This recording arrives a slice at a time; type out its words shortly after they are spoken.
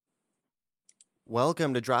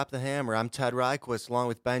Welcome to Drop the Hammer. I'm Ted Ryquist along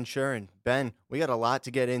with Ben Shuren. Ben, we got a lot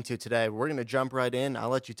to get into today. We're going to jump right in. I'll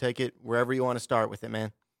let you take it wherever you want to start with it,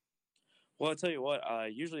 man. Well, I'll tell you what,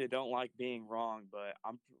 usually I don't like being wrong, but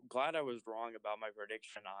I'm glad I was wrong about my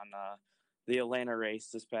prediction on the Atlanta race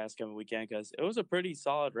this past coming weekend because it was a pretty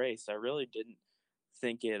solid race.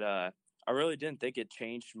 Think it I really didn't think it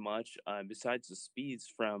changed much besides the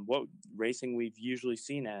speeds from what racing we've usually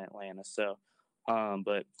seen at Atlanta.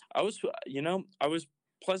 But I was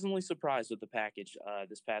pleasantly surprised with the package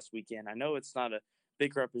this past weekend. I know it's not a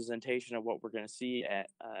big representation of what we're going to see at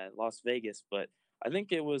Las Vegas, but I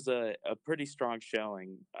think it was a pretty strong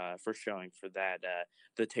showing for that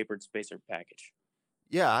the tapered spacer package.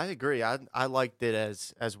 Yeah, I agree. I liked it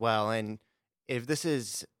as well. And if this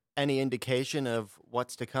is any indication of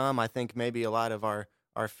what's to come, I think maybe a lot of our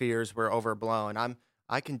fears were overblown.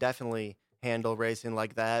 I can definitely handle racing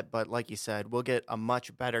like that, but like you said, we'll get a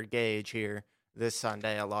much better gauge here this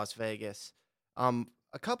Sunday at Las Vegas. A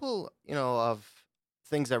couple, of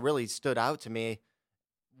things that really stood out to me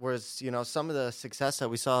was, some of the success that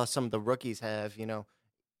we saw some of the rookies have,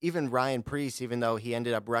 even Ryan Preece, even though he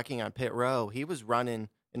ended up wrecking on pit row, he was running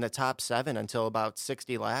in the top seven until about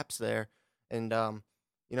 60 laps there. And,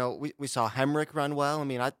 we saw Hemrick run well. I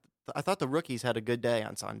mean, I thought the rookies had a good day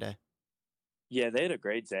on Sunday. Yeah, they had a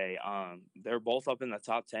great day. They were both up in the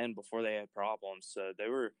top 10 before they had problems, so they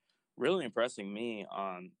were really impressing me.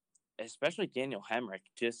 Especially Daniel Hemrick,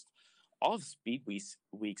 just all of weeks,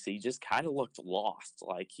 he just kind of looked lost.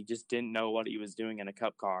 Like he just didn't know what he was doing in a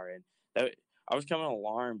cup car, and I was kind of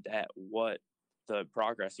alarmed at what the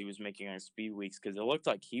progress he was making on speed weeks because it looked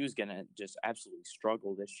like he was gonna just absolutely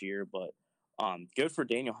struggle this year. But good for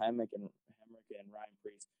Daniel Hemrick and Ryan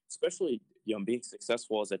Preece, especially being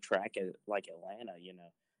successful as a track like Atlanta. You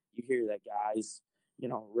hear that guys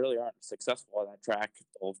really aren't successful on that track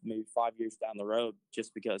till maybe 5 years down the road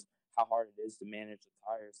just because how hard it is to manage the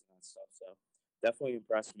tires and that stuff. So definitely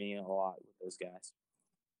impressed me a lot with those guys.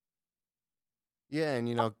 Yeah,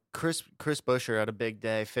 and Chris Buescher had a big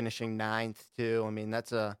day, finishing ninth too. I mean,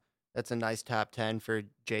 that's a nice top 10 for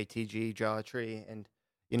JTG Jawtree, and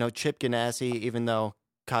Chip Ganassi, even though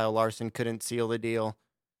Kyle Larson couldn't seal the deal,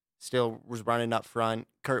 still was running up front.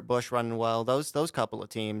 Kurt Busch running well. Those couple of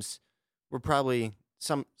teams were probably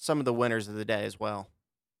some of the winners of the day as well.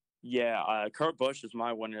 Yeah, Kurt Busch is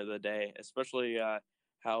my winner of the day, especially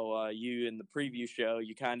how you in the preview show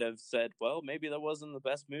you kind of said, well, maybe that wasn't the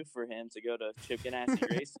best move for him to go to Chip Ganassi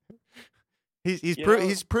race.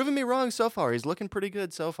 He's proven me wrong so far. He's looking pretty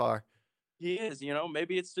good so far. He is,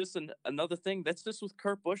 maybe it's just another thing. That's just with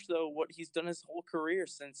Kurt Busch, though, what he's done his whole career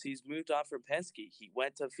since he's moved on from Penske. He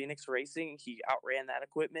went to Phoenix Racing. He outran that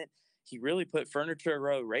equipment. He really put Furniture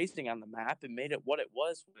Row Racing on the map and made it what it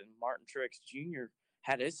was when Martin Truex Jr.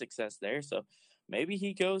 had his success there. So maybe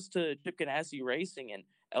he goes to Chip Ganassi Racing and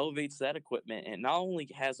elevates that equipment and not only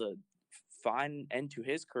has a fine end to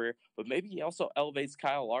his career, but maybe he also elevates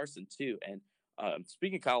Kyle Larson too. And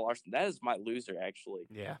speaking of Kyle Larson, that is my loser, actually.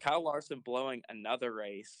 Yeah. Kyle Larson blowing another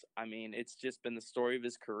race. I mean, it's just been the story of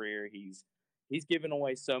his career. He's given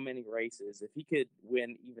away so many races. If he could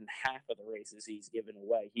win even half of the races he's given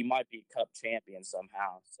away, he might be Cup champion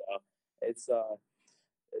somehow. So it's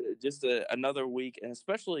just another week, and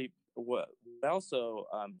especially what also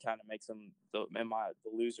kind of makes him the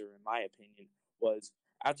loser, in my opinion, was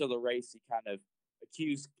after the race he kind of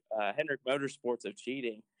accused Hendrick Motorsports of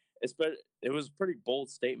cheating. It was a pretty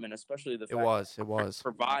bold statement, especially the fact it was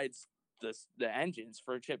provides the engines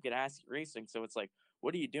for Chip Ganassi Racing. So it's like,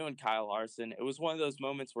 what are you doing, Kyle Larson? It was one of those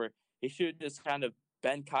moments where he should just kind of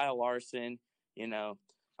been Kyle Larson.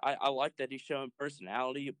 I like that he's showing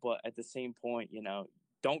personality, but at the same point,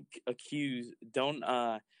 don't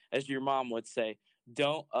as your mom would say,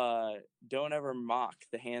 don't ever mock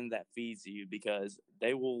the hand that feeds you because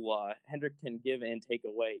they will Hendrick can give and take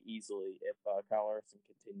away easily if Kyle Larson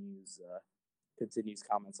continues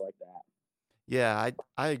comments like that. Yeah,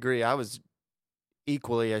 I agree. I was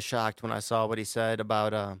equally as shocked when I saw what he said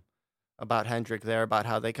about Hendrick there, about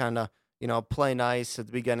how they kind of play nice at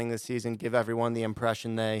the beginning of the season, give everyone the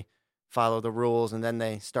impression they follow the rules, and then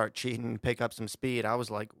they start cheating and pick up some speed. I was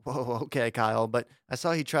like, whoa, okay, Kyle. But I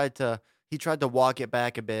saw he tried to walk it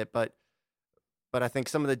back a bit, but I think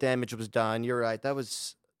some of the damage was done. You're right. That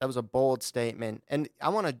was a bold statement. And I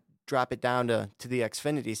want to drop it down to the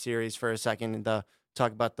Xfinity series for a second and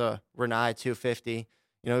talk about the Renai 250.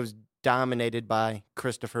 It was dominated by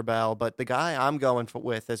Christopher Bell, but the guy I'm going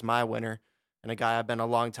with as my winner, and a guy I've been a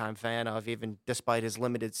longtime fan of, even despite his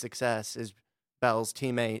limited success, is Bell's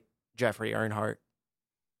teammate, Jeffrey Earnhardt.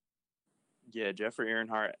 Yeah, Jeffrey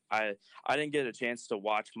Earnhardt. I didn't get a chance to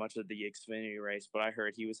watch much of the Xfinity race, but I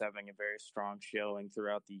heard he was having a very strong showing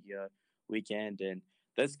throughout the weekend, and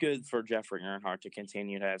that's good for Jeffrey Earnhardt to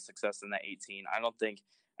continue to have success in that 18. I don't think,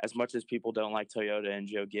 as much as people don't like Toyota and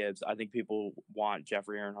Joe Gibbs, I think people want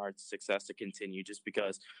Jeffrey Earnhardt's success to continue just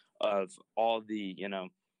because of all the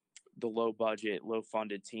the low budget, low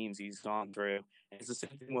funded teams he's gone through. And it's the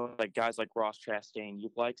same thing with like guys like Ross Chastain. You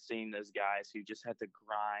like seeing those guys who just had to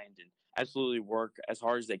grind and absolutely work as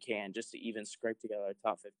hard as they can just to even scrape together a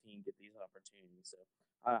top 15, get these opportunities. So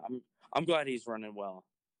I'm glad he's running well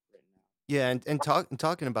right now. Yeah, and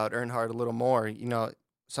talking about Earnhardt a little more,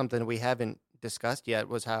 something we haven't discussed yet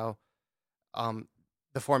was how um,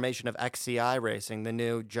 the formation of XCI Racing, the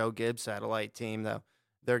new Joe Gibbs satellite team, though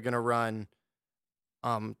they're going to run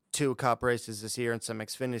 2 Cup races this year and some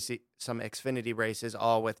Xfinity races,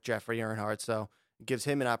 all with Jeffrey Earnhardt. So it gives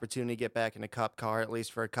him an opportunity to get back in a Cup car at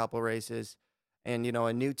least for a couple races, and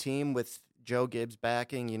a new team with Joe Gibbs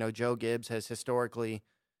backing. Joe Gibbs has historically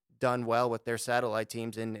done well with their satellite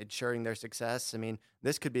teams in ensuring their success. I mean,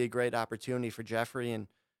 this could be a great opportunity for Jeffrey, and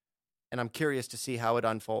I'm curious to see how it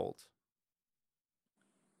unfolds.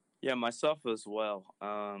 Yeah, myself as well.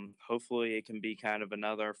 Hopefully, it can be kind of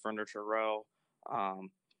another Furniture Row,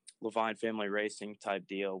 Levine Family Racing type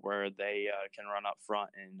deal where they can run up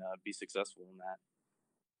front and be successful in that.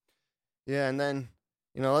 Yeah, and then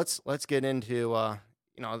let's get into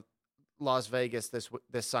Las Vegas this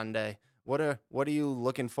Sunday. What are you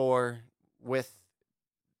looking for with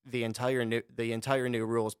the entire new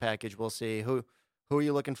rules package? We'll see who are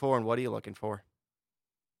you looking for and what are you looking for?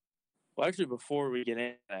 Well, actually, before we get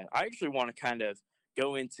into that, I actually want to kind of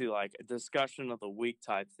go into like a discussion of the week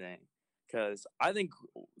type thing because I think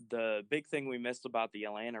the big thing we missed about the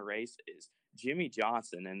Atlanta race is Jimmy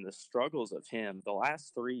Johnson and the struggles of him the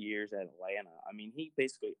last 3 years at Atlanta. I mean, he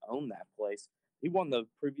basically owned that place. He won the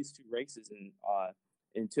previous 2 races in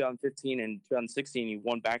 2015 and 2016. He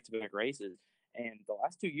won back-to-back races, and the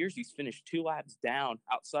last 2 years he's finished 2 laps down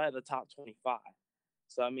outside of the top 25.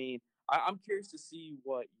 So I mean, I'm curious to see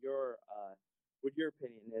what your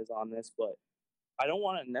opinion is on this, but I don't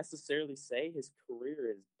want to necessarily say his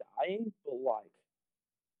career is dying, but like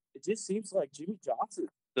it just seems like Jimmy Johnson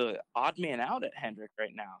the odd man out at Hendrick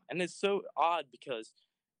right now, and it's so odd because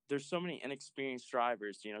there's so many inexperienced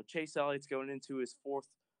drivers. Chase Elliott's going into his 4th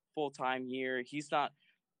full time year. He's not.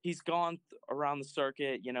 He's gone around the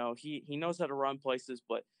circuit. He knows how to run places,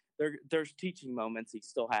 but there's teaching moments he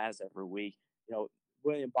still has every week.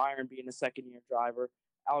 William Byron being a second year driver,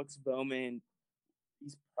 Alex Bowman,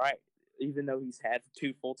 he's right. Even though he's had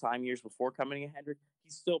 2 full time years before coming to Hendrick,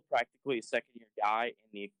 he's still practically a second year guy in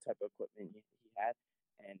the type of equipment he had.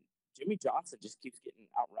 And Jimmy Johnson just keeps getting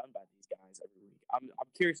outrun by these guys every week. I'm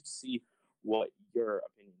curious to see what your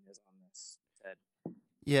opinion is on this, Ted.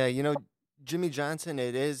 Yeah, Jimmy Johnson.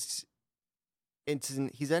 He's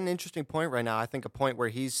at an interesting point right now. I think a point where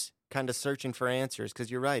he's kind of searching for answers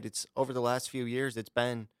because you're right. It's over the last few years. It's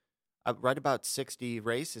been right about 60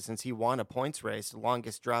 races since he won a points race, the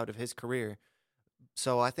longest drought of his career.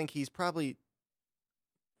 So I think he's probably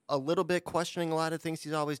a little bit questioning a lot of things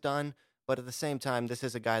he's always done. But at the same time, this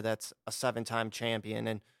is a guy that's a 7-time champion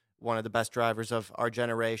and one of the best drivers of our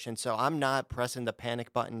generation. So I'm not pressing the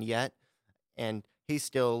panic button yet. And he's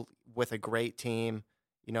still with a great team,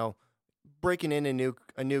 breaking in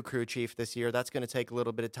a new crew chief this year. That's going to take a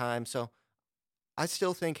little bit of time. So I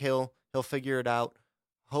still think he'll figure it out.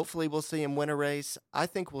 Hopefully we'll see him win a race. I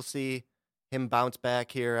think we'll see him bounce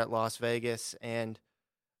back here at Las Vegas, and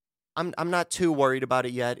I'm not too worried about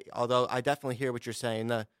it yet, although I definitely hear what you're saying.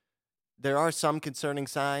 There are some concerning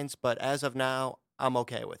signs, but as of now, I'm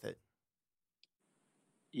okay with it.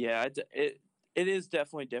 Yeah, it is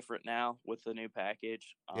definitely different now with the new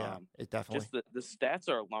package. Yeah, it definitely. Just the stats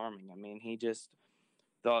are alarming. I mean, he just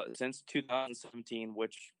since 2017,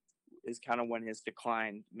 which is kind of when his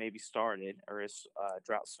decline maybe started or his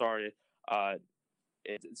drought started.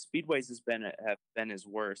 Speedways have been his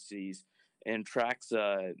worst. He's in tracks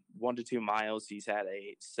 1 to 2 miles. He's had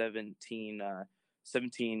a 17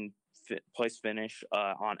 place finish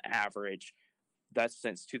on average. That's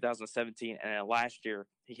since 2017, and then last year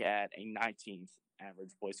he had a 19th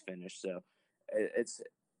average place finish. So it's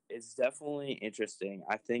definitely interesting.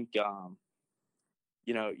 I think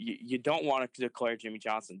you don't want to declare Jimmy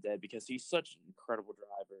Johnson dead because he's such an incredible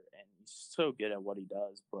driver and he's so good at what he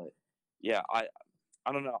does. But yeah, I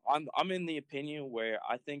don't know. I'm in the opinion where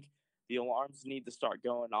I think the alarms need to start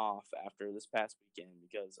going off after this past weekend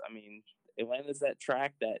because I mean Atlanta's that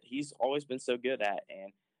track that he's always been so good at,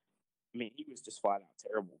 and I mean he was just flat out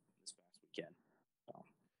terrible this past weekend. So,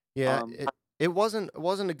 yeah, it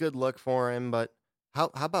wasn't a good look for him, but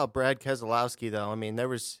how about Brad Keselowski though? I mean, it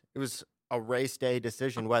was a race day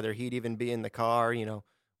decision whether he'd even be in the car,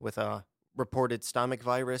 with a reported stomach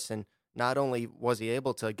virus, and not only was he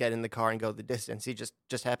able to get in the car and go the distance, he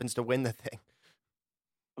just happens to win the thing.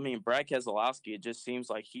 I mean, Brad Keselowski, it just seems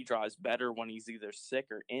like he drives better when he's either sick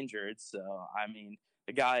or injured. So, I mean,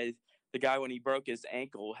 the guy when he broke his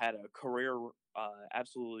ankle had a career,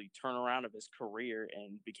 absolutely turnaround of his career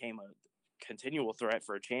and became a continual threat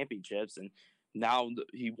for championships. And now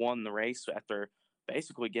he won the race after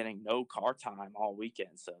basically getting no car time all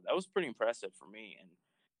weekend. So that was pretty impressive for me. And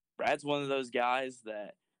Brad's one of those guys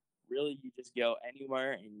that really you just go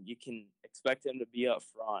anywhere and you can expect him to be up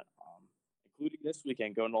front. Including this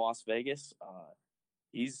weekend going to Las Vegas.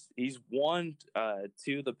 He's won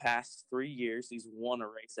 2 of the past 3 years. He's won a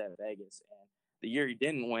race at Vegas, and the year he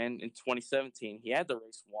didn't win in 2017, he had the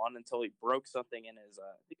race won until he broke something in his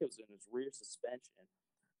I think it was in his rear suspension.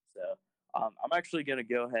 So I'm actually going to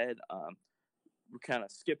go ahead. We're kind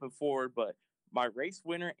of skipping forward, but my race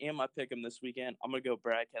winner and my pick him this weekend, I'm going to go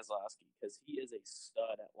Brad Keselowski because he is a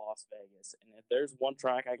stud at Las Vegas. And if there's one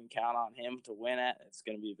track I can count on him to win at, it's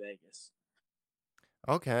going to be Vegas.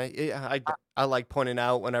 Okay, yeah, I like pointing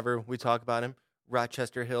out whenever we talk about him,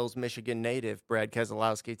 Rochester Hills, Michigan native Brad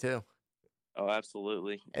Keselowski too, Oh,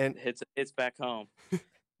 absolutely. and It's back home.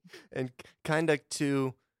 and kind of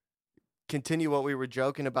to continue what we were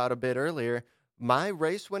joking about a bit earlier. My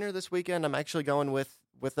race winner this weekend, I'm actually going with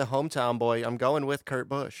the hometown boy. I'm going with Kurt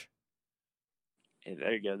Busch. Hey,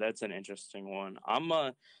 there you go. That's an interesting one.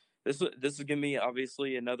 This is gonna be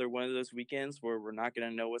obviously another one of those weekends where we're not gonna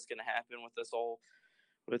know what's gonna happen with this whole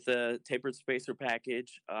with the tapered spacer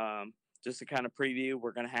package. Just to kind of preview,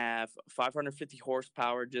 we're gonna have 550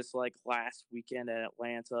 horsepower, just like last weekend at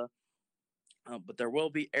Atlanta. But there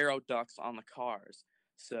will be aero ducts on the cars,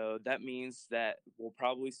 so that means that we'll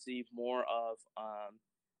probably see more of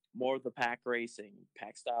the pack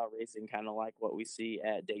style racing, kind of like what we see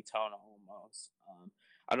at Daytona almost.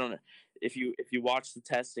 I don't know if you watched the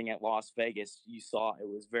testing at Las Vegas, you saw it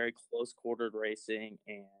was very close quartered racing,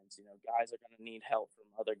 and guys are going to need help from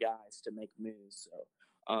other guys to make moves. So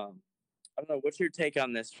I don't know. What's your take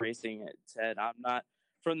on this racing, Ted? I'm not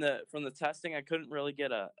from the testing. I couldn't really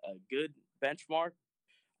get a good benchmark.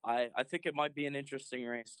 I think it might be an interesting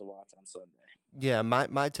race to watch on Sunday. Yeah,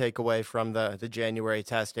 my takeaway from the January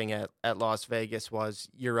testing at Las Vegas was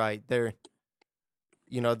you're right. The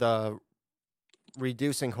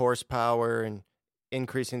reducing horsepower and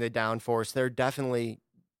increasing the downforce, they're definitely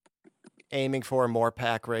aiming for more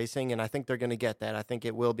pack racing, and I think they're going to get that. I think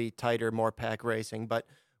it will be tighter, more pack racing. But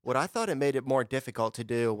what I thought it made it more difficult to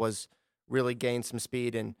do was really gain some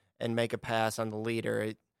speed and make a pass on the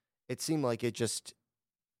leader. It seemed like it's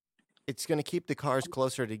going to keep the cars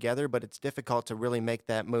closer together, but it's difficult to really make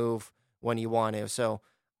that move when you want to. So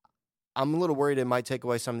I'm a little worried it might take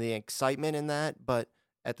away some of the excitement in that, but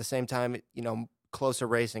at the same time, closer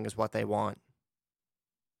racing is what they want.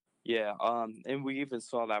 Yeah, and we even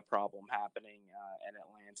saw that problem happening in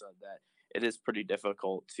Atlanta, that it is pretty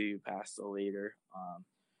difficult to pass the leader.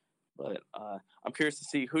 But I'm curious to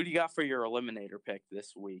see, who do you got for your eliminator pick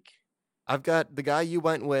this week? I've got the guy you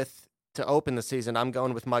went with to open the season. I'm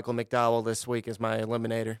going with Michael McDowell this week as my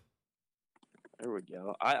eliminator. There we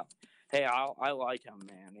go. I like him,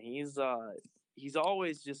 man. He's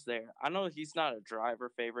always just there. I know he's not a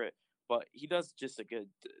driver favorite, but he does just a good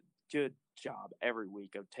job every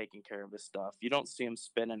week of taking care of his stuff. You don't see him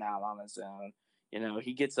spinning out on his own.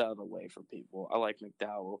 He gets out of the way for people. I like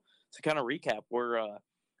McDowell. To kind of recap, we're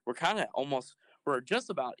just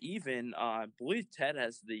about even. I believe Ted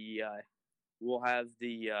has will have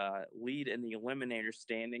the lead in the eliminator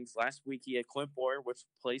standings. Last week he had Clint Boyer, which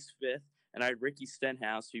placed fifth, and I had Ricky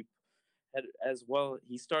Stenhouse, who had as well.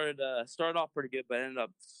 He started off pretty good, but ended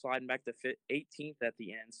up sliding back to 18th at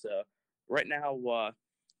the end. So right now,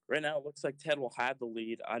 it looks like Ted will have the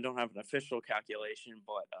lead. I don't have an official calculation,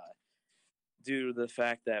 but due to the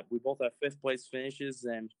fact that we both have fifth place finishes,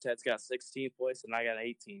 and Ted's got 16th place, and I got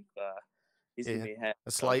 18th, he's gonna be ahead.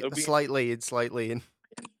 A slight lead. Slight lead.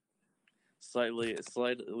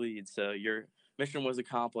 So your mission was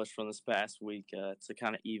accomplished from this past week to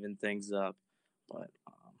kind of even things up. But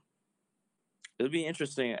it'll be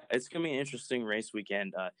interesting. It's gonna be an interesting race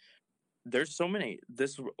weekend. There's so many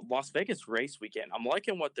this Las Vegas race weekend. I'm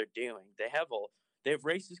liking what they're doing. They have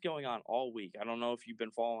races going on all week. I don't know if you've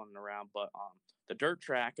been following around, but the dirt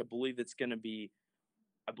track, I believe it's going to be,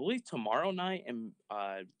 tomorrow night and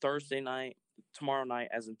Thursday night. Tomorrow night,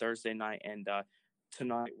 as in Thursday night, and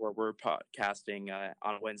tonight, where we're podcasting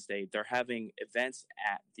on Wednesday, they're having events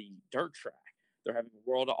at the dirt track. They're having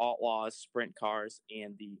World of Outlaws sprint cars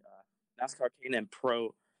and the NASCAR K&N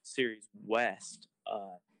Pro Series West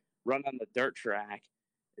run on the dirt track.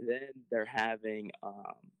 Then they're having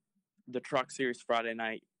the Truck Series Friday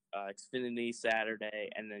night, Xfinity Saturday,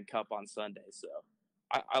 and then Cup on Sunday. So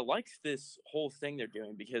I like this whole thing they're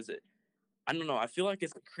doing because I don't know. I feel like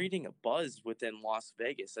it's creating a buzz within Las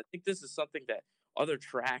Vegas. I think this is something that other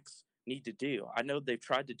tracks need to do. I know they've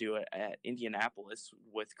tried to do it at Indianapolis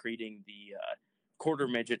with creating the quarter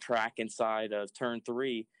midget track inside of Turn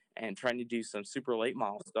 3 and trying to do some super late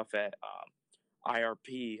model stuff at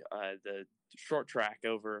IRP, the short track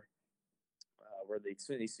over where the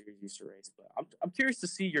Xfinity Series used to race. But I'm curious to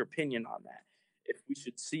see your opinion on that. If we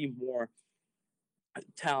should see more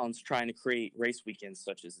towns trying to create race weekends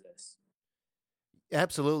such as this.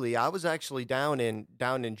 Absolutely. I was actually down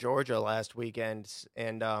in Georgia last weekend,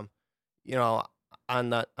 and you know, on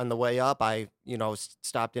the way up, I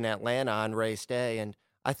stopped in Atlanta on race day, and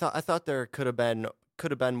I thought there could have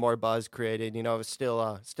been more buzz created. It was still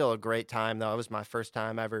a great time though. It was my first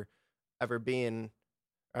time ever being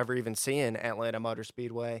ever even seeing Atlanta Motor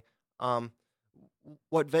Speedway. Um,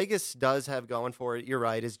 what Vegas does have going for it, you're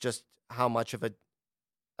right, is just how much of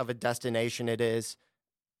a destination it is,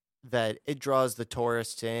 that it draws the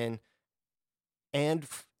tourists in. And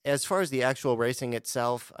as far as the actual racing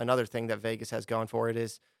itself, another thing that Vegas has going for it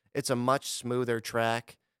is it's a much smoother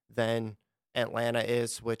track than Atlanta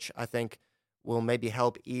is, which I think will maybe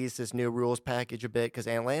help ease this new rules package a bit, because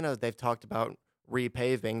Atlanta, they've talked about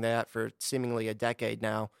repaving that for seemingly a decade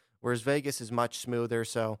now, whereas Vegas is much smoother.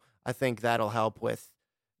 So I think that'll help with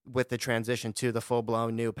the transition to the full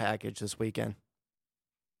blown new package this weekend.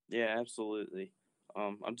 Yeah, absolutely.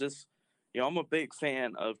 I'm just, I'm a big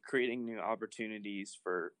fan of creating new opportunities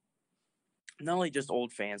for not only just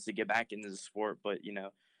old fans to get back into the sport, but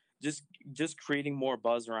just just creating more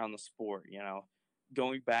buzz around the sport.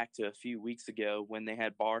 Going back to a few weeks ago when they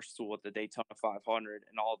had Barstool at the Daytona 500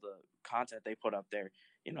 and all the content they put up there.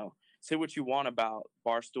 Say what you want about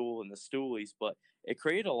Barstool and the Stoolies, but it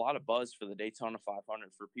created a lot of buzz for the Daytona 500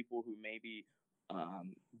 for people who maybe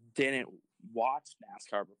um, didn't watch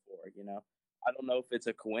NASCAR before. I don't know if it's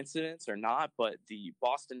a coincidence or not, but the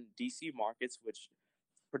Boston DC markets, which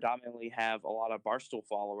predominantly have a lot of Barstool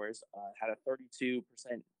followers, had a 32%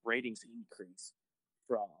 ratings increase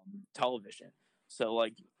from television. So,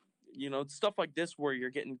 stuff like this where you're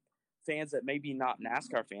getting fans that maybe not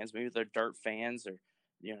NASCAR fans, maybe they're dirt fans or,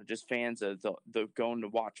 just fans of the going to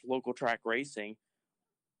watch local track racing.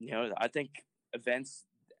 I think events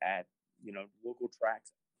at, local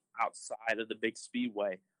tracks outside of the big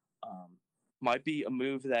speedway um, might be a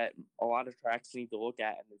move that a lot of tracks need to look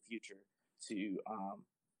at in the future to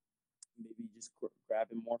maybe just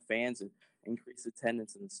grabbing more fans and increase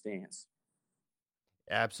attendance in the stands.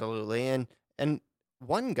 Absolutely. And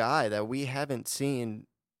one guy that we haven't seen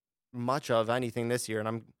much of anything this year,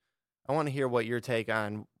 and I want to hear what your take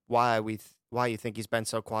on why you think he's been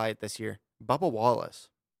so quiet this year. Bubba Wallace.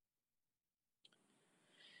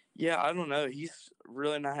 Yeah, I don't know. He's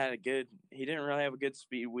really not had a good. He didn't really have a good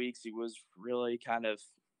speed weeks. He was really kind of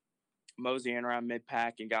moseying around mid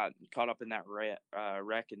pack and got caught up in that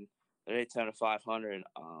wreck in the Daytona 500.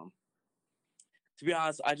 To be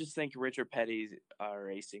honest, I just think Richard Petty's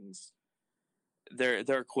racing's their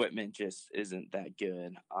equipment just isn't that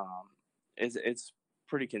good. It's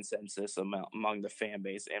pretty consensus among the fan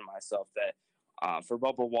base and myself that for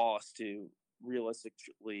Bubba Wallace to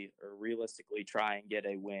realistically try and get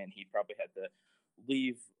a win, he probably had to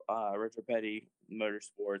leave Richard Petty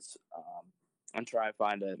Motorsports and try and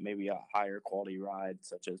find maybe a higher quality ride,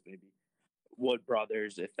 such as maybe Wood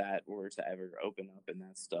Brothers, if that were to ever open up and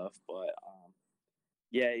that stuff. But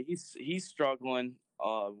yeah, he's struggling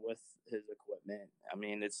with his equipment. I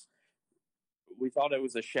mean, we thought it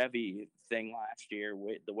was a Chevy thing last year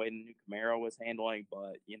with the way the new Camaro was handling,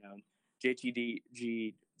 but JTG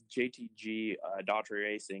Daughtry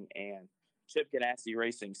Racing and Chip Ganassi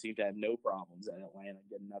Racing seemed to have no problems at Atlanta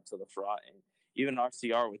getting up to the front, and even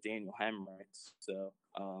RCR with Daniel Hemrick. So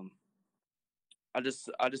I just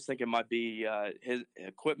think it might be his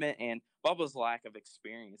equipment and Bubba's lack of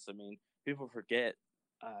experience. I mean, people forget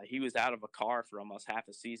he was out of a car for almost half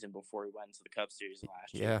a season before he went into the Cup Series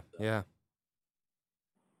last year. Yeah, So. yeah.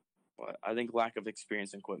 But I think lack of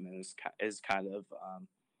experience in equipment is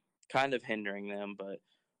kind of hindering them. But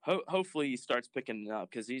hopefully he starts picking it up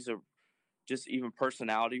because these are just even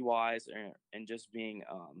personality wise and just being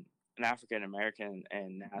an African American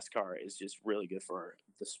and NASCAR is just really good for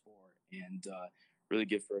the sport and really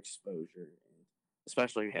good for exposure, and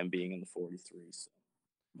especially him being in the 43. So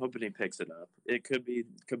I'm hoping he picks it up. It could be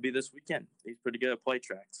this weekend. He's pretty good at play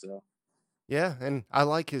track, so. Yeah, and I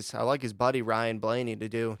like his buddy Ryan Blaney to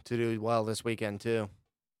do well this weekend too.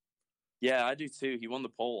 Yeah, I do too. He won the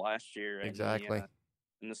pole last year Exactly.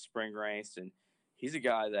 in the spring race, and he's a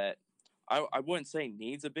guy that I wouldn't say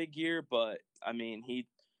needs a big year, but I mean he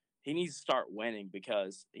needs to start winning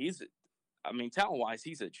because I mean talent wise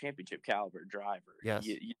he's a championship caliber driver. Yes.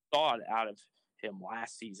 You saw it out of him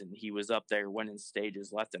last season. He was up there winning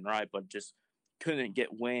stages left and right, but just couldn't get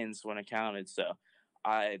wins when it counted. So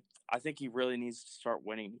I I think he really needs to start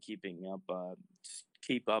winning and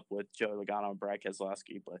keep up with Joe Logano and Brad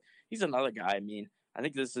Keselowski. But he's another guy. I mean, I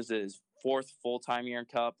think this is his fourth full time year in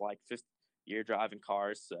Cup, like fifth year driving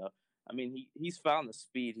cars. So I mean, he's found the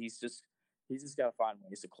speed. He's just got to find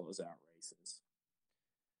ways to close out races.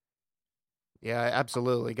 Yeah,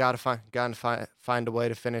 absolutely. Got to find a way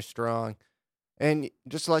to finish strong. And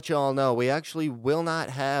just to let you all know, we actually will not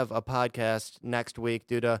have a podcast next week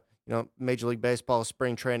due to Major League Baseball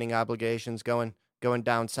spring training obligations going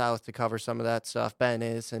down south to cover some of that stuff. Ben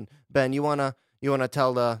is, and Ben, you wanna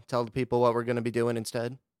tell the people what we're gonna be doing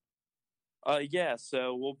instead? Yeah,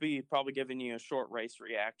 so we'll be probably giving you a short race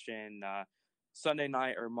reaction Sunday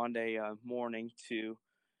night or Monday morning to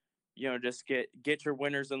just get your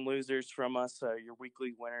winners and losers from us, your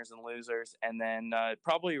weekly winners and losers, and then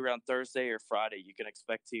probably around Thursday or Friday, you can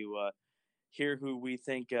expect to hear who we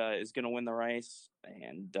think is going to win the race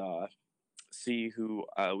and see who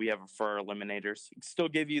we have for our eliminators. Still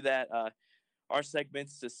give you that our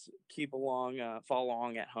segments to keep along, follow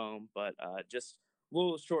along at home, but just a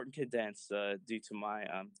little short and condensed due to my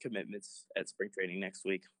commitments at spring training next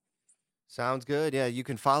week. Sounds good. Yeah, you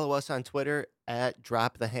can follow us on Twitter at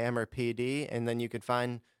Drop the Hammer PD, and then you can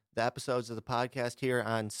find the episodes of the podcast here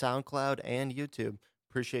on SoundCloud and YouTube.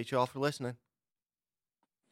 Appreciate you all for listening.